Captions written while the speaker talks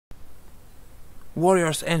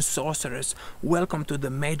Warriors and sorcerers, welcome to the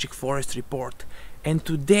Magic Forest Report. And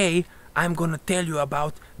today I'm gonna tell you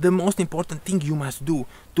about the most important thing you must do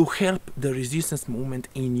to help the resistance movement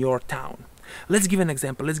in your town. Let's give an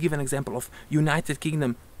example. Let's give an example of United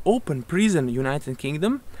Kingdom, open prison United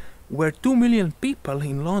Kingdom, where 2 million people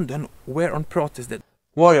in London were on protest.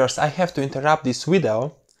 Warriors, I have to interrupt this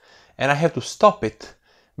video and I have to stop it,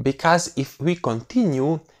 because if we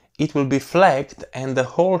continue it will be flagged and the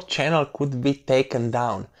whole channel could be taken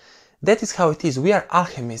down. That is how it is. We are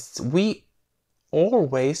alchemists. We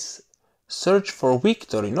always search for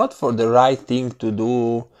victory, not for the right thing to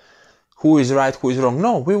do, who is right, who is wrong.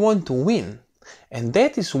 No, we want to win. And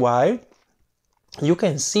that is why you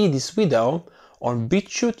can see this video on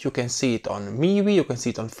BitChute, you can see it on MeWe, you can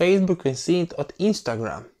see it on Facebook, you can see it on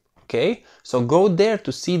Instagram. Okay, so go there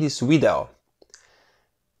to see this video.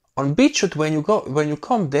 On BitChute, when you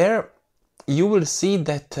come there, you will see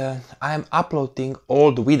that I am uploading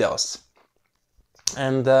old videos,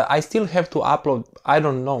 and I still have to upload, I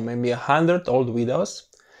don't know, maybe 100 old videos,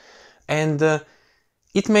 and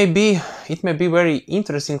it may be very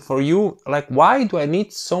interesting for you. Like, why do I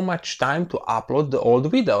need so much time to upload the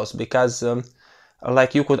old videos? Because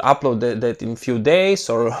like, you could upload that in a few days,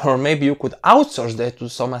 or maybe you could outsource that to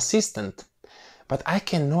some assistant. But I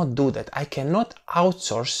cannot do that. I cannot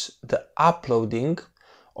outsource the uploading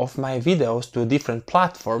of my videos to a different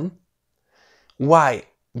platform. Why?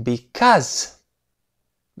 Because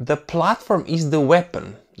the platform is the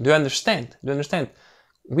weapon. Do you understand? Do you understand?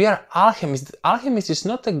 We are alchemists. Alchemist is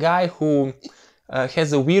not a guy who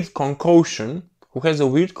has a weird concoction,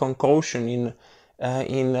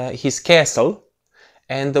 in his castle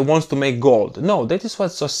and wants to make gold. No, that is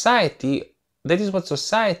what society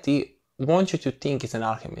wants you to think is an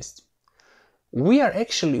alchemist. We are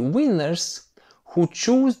actually winners who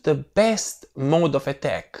choose the best mode of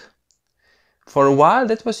attack. For a while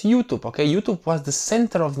that was YouTube, okay? YouTube was the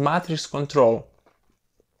center of matrix control.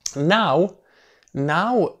 Now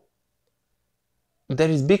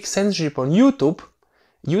there is big censorship on YouTube.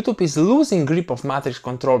 YouTube is losing grip of matrix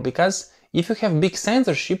control, because if you have big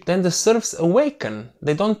censorship, then the serfs awaken.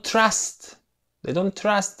 They don't trust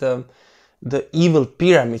the evil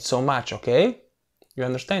pyramid so much, okay? You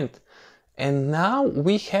understand? And now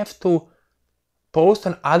we have to post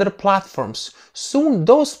on other platforms. Soon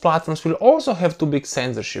those platforms will also have too big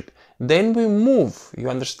censorship. Then we move, you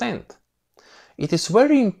understand? It is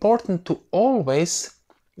very important to always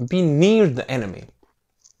be near the enemy.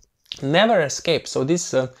 Never escape. So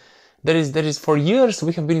this there is for years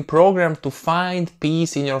we have been programmed to find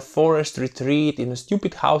peace in your forest retreat, in a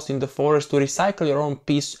stupid house in the forest, to recycle your own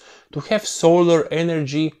peace, to have solar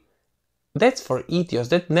energy. That's for idiots.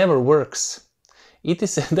 That never works.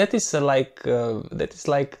 That is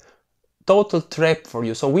like total trap for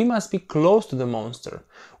you. So we must be close to the monster.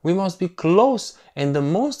 We must be close, and the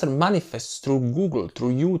monster manifests through Google,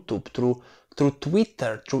 through YouTube, through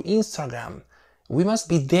Twitter, through Instagram. We must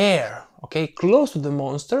be there, okay, close to the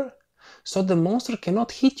monster, so the monster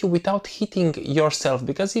cannot hit you without hitting yourself.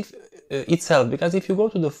 Because if you go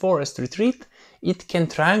to the forest retreat, it can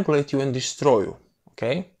triangulate you and destroy you.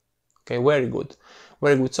 Okay, very good,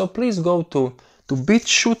 very good. So please go to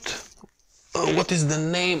BitChute. What is the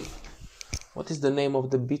name? What is the name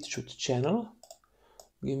of the BitChute channel?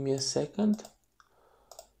 Give me a second.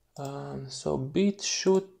 So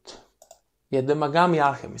BitChute, yeah, the Magami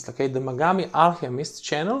Alchemist. Okay, the Magami Alchemist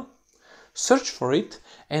channel. Search for it,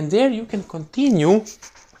 and there you can continue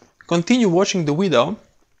watching the video.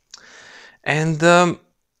 And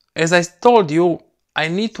as I told you, I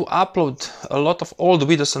need to upload a lot of old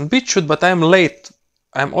videos on BitChute, but I'm late.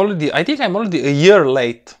 I think I'm already a year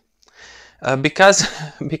late, because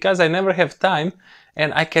I never have time,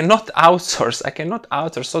 and I cannot outsource.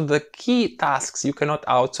 So the key tasks you cannot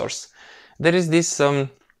outsource. There is this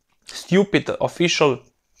stupid official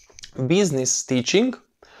business teaching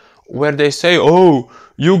where they say, "Oh,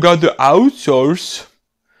 you got to outsource."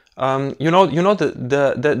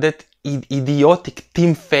 That idiotic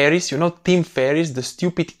Tim Ferriss. You know Tim Ferriss, the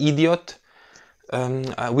stupid idiot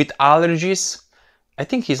with allergies. I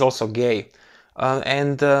think he's also gay, or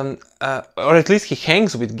at least he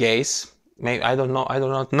hangs with gays. Maybe, I don't know. I do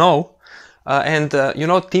not know.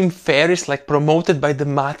 Tim Ferriss, like, promoted by the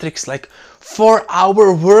Matrix, like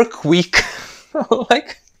 4-hour work week,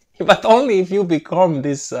 like, but only if you become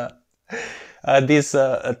this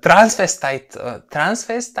transvestite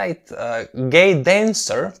gay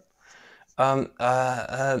dancer,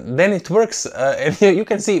 then it works. And you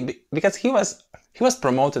can see, because he was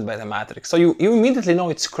promoted by the Matrix, so you immediately know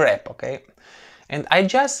it's crap, okay? And I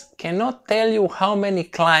just cannot tell you how many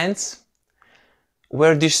clients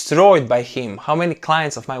were destroyed by him? How many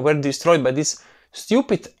clients of mine were destroyed by this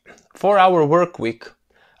stupid 4-hour work week?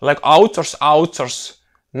 Like outsource.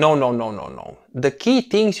 No. The key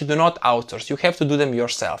things you do not outsource. You have to do them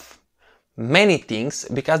yourself. Many things,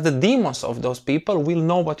 because the demons of those people will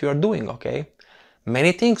know what you are doing, okay?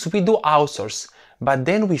 Many things we do outsource, but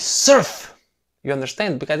then we surf. You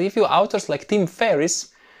understand? Because if you outsource like Tim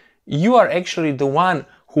Ferriss, you are actually the one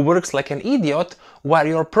who works like an idiot, while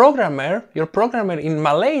your programmer in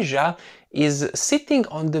Malaysia is sitting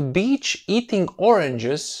on the beach eating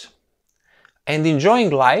oranges and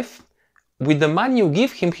enjoying life. With the money you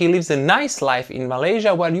give him, he lives a nice life in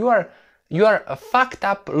Malaysia, while you are a fucked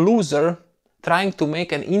up loser trying to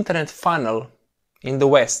make an internet funnel in the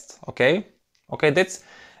West. Okay, that's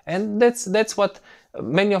what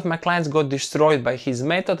many of my clients got destroyed by his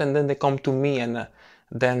method, and then they come to me, and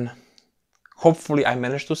then hopefully I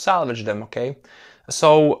managed to salvage them. Okay,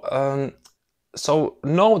 so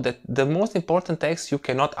know that the most important tasks you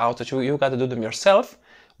cannot outsource. You got to do them yourself.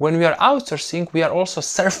 When we are outsourcing, we are also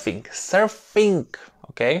surfing,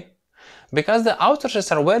 okay? Because the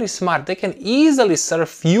outsourcers are very smart, they can easily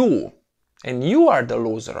surf you, and you are the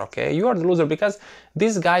loser, okay? You are the loser because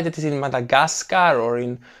this guy that is in Madagascar or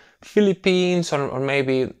in Philippines or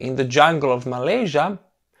maybe in the jungle of Malaysia,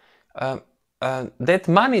 that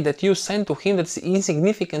money that you send to him that's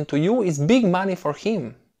insignificant to you is big money for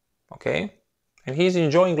him, okay? And he's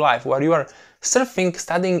enjoying life while you are surfing,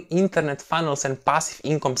 studying internet funnels and passive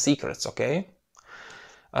income secrets, okay?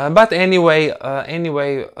 But anyway,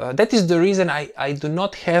 that is the reason I do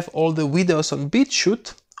not have all the videos on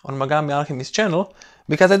BitChute on Magami Alchemist channel,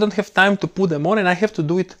 because I don't have time to put them on and I have to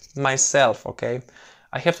do it myself, okay?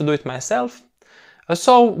 I have to do it myself.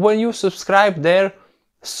 So when you subscribe there,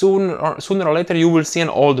 sooner or later you will see an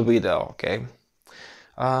old video, okay?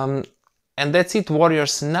 And that's it,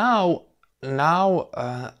 warriors. Now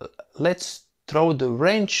let's throw the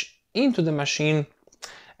wrench into the machine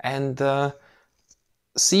and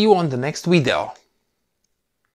see you on the next video.